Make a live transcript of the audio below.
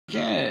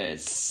Okay,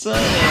 so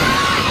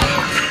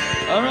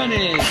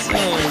alrighty, so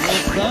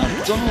with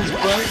that, Donald's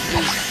boat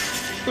is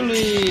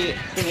fully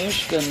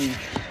finished and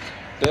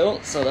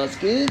built, so that's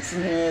good.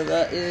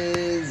 That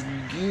is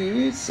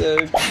good. So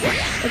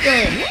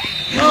okay.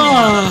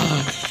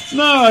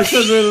 Now I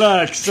can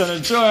relax and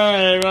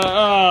enjoy.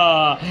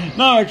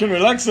 Now I can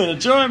relax and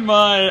enjoy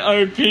my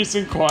own peace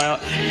and quiet.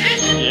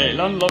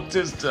 Yeah, unlocked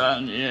is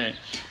done. Yeah,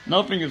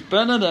 nothing is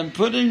better than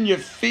putting your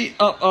feet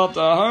up after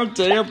a hard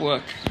day of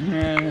work.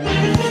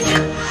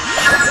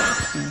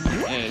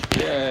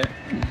 Okay.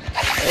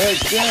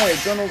 Okay,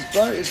 Donald's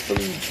boat is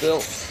fully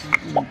built.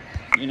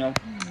 You know,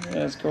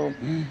 that's cool.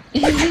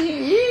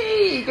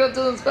 Got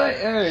Donald's boat.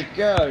 There we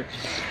go.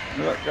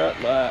 Look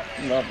at that,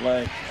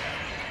 lovely.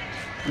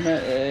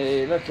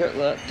 Hey, look at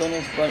that.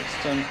 Donald's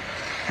boat's done.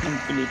 I'm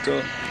fully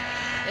done.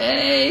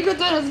 Hey, you got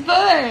Donald's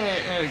boat!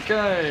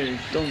 Okay,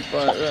 Donald's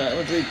boat. Right,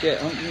 what do we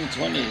get?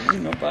 120.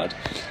 Not bad.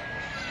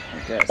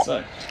 Okay,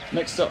 so,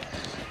 next up.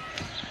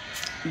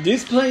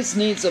 This place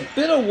needs a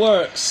bit of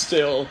work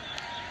still,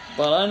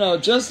 but I know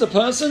just the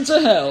person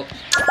to help.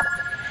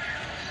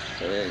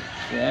 Okay,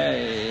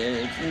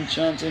 it's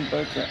enchanting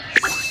bokeh.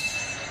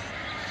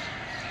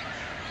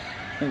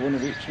 I want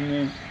to reach from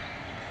there.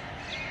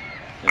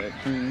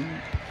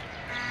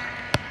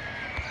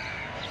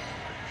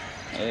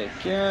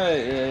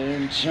 Okay,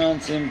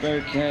 enchanting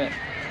bokeh.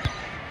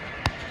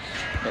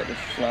 Got the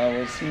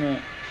flowers, isn't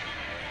it?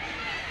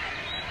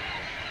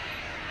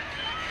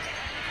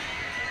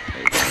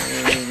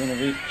 Okay, we're gonna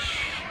reach,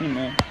 you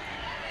know.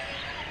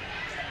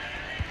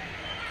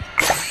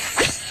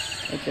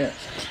 Okay,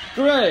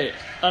 great.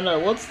 I know.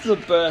 What's the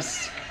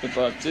best? If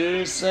I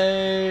do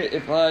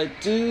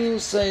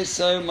say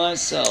so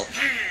myself.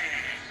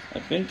 I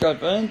think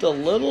I've earned a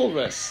little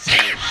rest.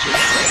 Okay,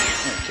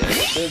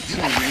 good to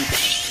me.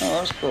 Oh,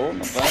 that's cool,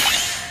 not bad.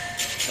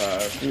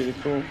 That's really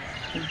cool.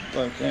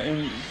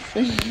 Okay,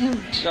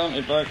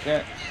 enchanted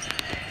bokeh.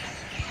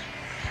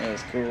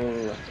 That's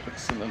cool,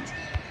 excellent.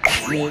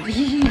 Well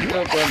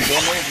done,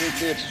 Donald, we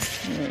did.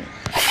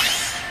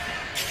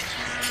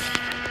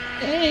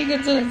 Hey,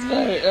 got Donald's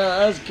boat.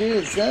 That's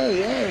good. So,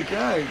 yeah,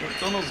 okay, got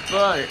Donald's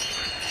boat.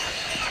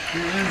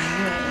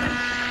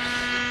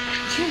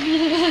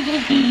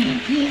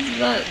 There's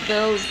that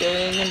bells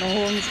going and the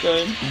horns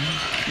going.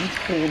 There's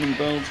horn and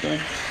bells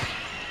going.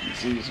 You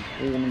see there's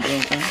horn and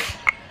bells going.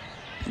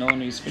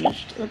 Nani's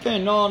finished. Okay,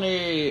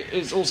 Nani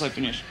is also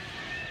finished.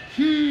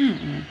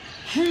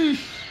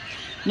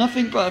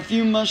 Nothing but a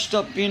few mushed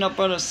up peanut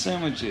butter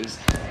sandwiches,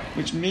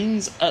 which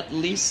means at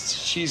least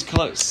she's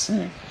close.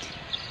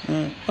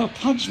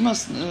 Pudge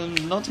must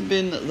not have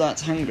been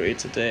that hungry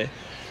today.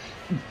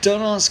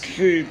 Don't ask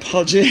who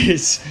Pudge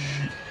is.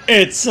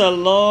 It's a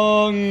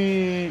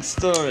long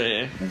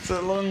story. It's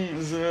a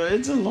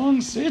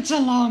long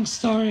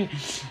story.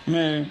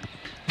 No.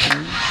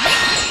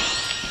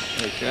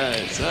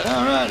 Okay, so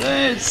alright,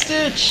 hey, it's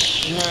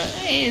Stitch.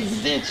 Hey, it's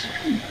Stitch.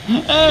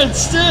 Hey, it's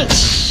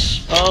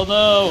Stitch. Oh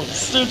no,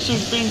 Stitch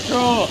has been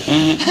caught.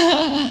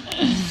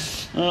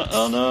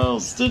 Oh no,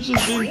 Stitch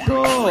has been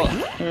caught.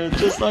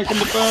 Just like in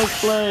the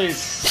first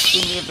place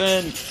in the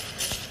event.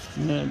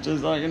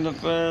 Just like in the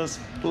first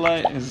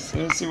place.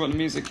 Let's see what the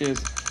music is.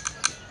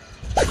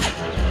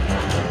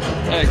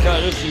 Hey,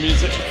 God, this is the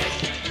music.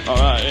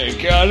 Alright, hey,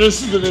 God,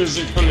 this is the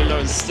music for Lilo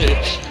and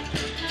Stitch.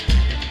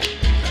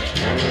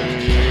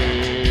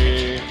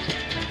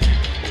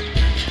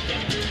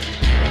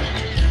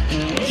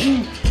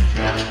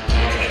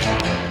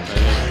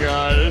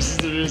 God, this is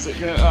the music.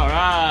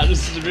 Alright,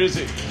 this is the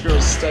music for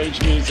stage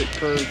music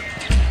for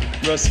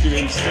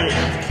rescuing Stitch.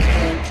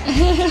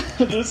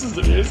 This is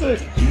the music.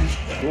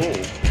 Cool.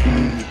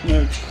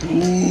 No,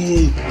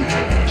 cool.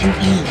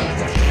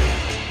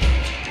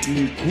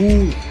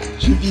 Cool,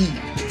 chippy.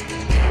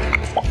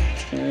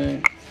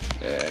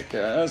 Okay,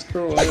 that's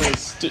cool. Oh,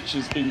 Stitch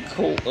has been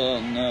caught. Oh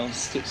no,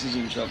 Stitch is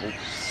in trouble.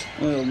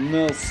 Oh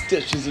no,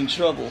 Stitch is in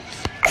trouble.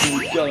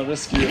 We gotta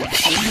rescue him. We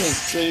gotta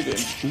save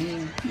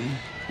him.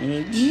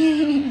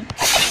 Okay,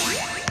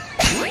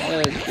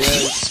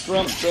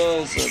 Scrump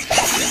dolls are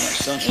pretty much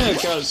done.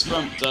 Okay,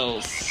 Scrump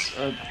dolls.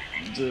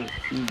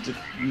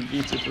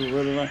 Beautiful,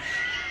 whatever.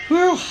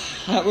 Well,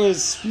 that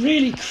was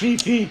really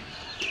creepy.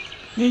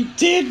 They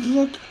did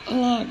look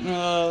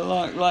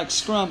like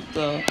Scrump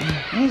though.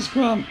 No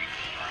Scrump.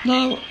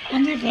 No,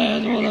 I'm not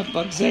glad all the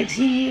bug's eggs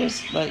in here,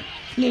 like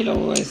Lilo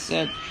always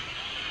said.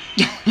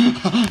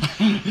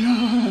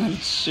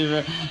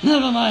 Shiver.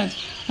 Never mind.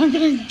 I'm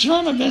gonna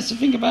try my best to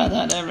think about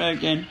that ever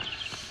again.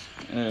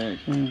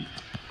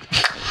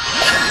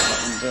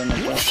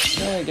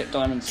 Get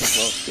diamonds as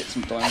well. Get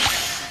some diamonds.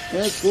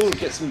 Yeah, it's cool.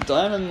 Get some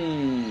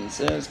diamonds.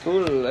 Yeah, it's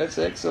cool. That's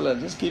excellent.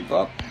 Just keep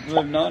up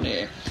with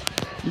Nani.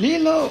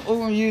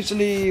 Lilo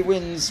usually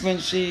wins when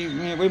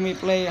we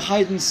play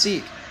hide and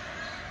seek,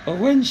 or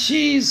when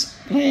she's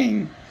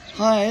playing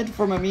hide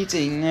from a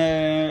meeting.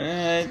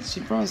 She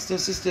promised her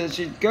sister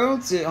she'd go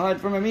to hide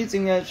from a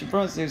meeting that she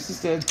promised her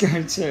sister to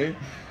go to.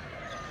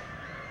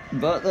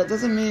 But that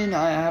doesn't mean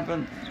I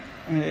haven't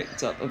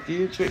picked up a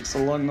few tricks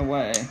along the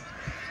way.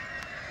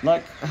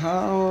 Like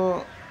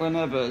how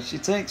whenever she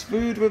takes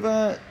food with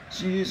her,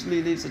 she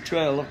usually leaves a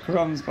trail of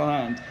crumbs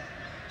behind.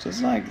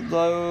 Just like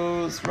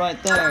those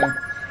right there.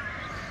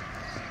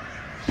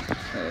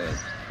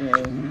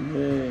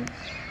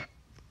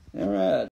 Alright.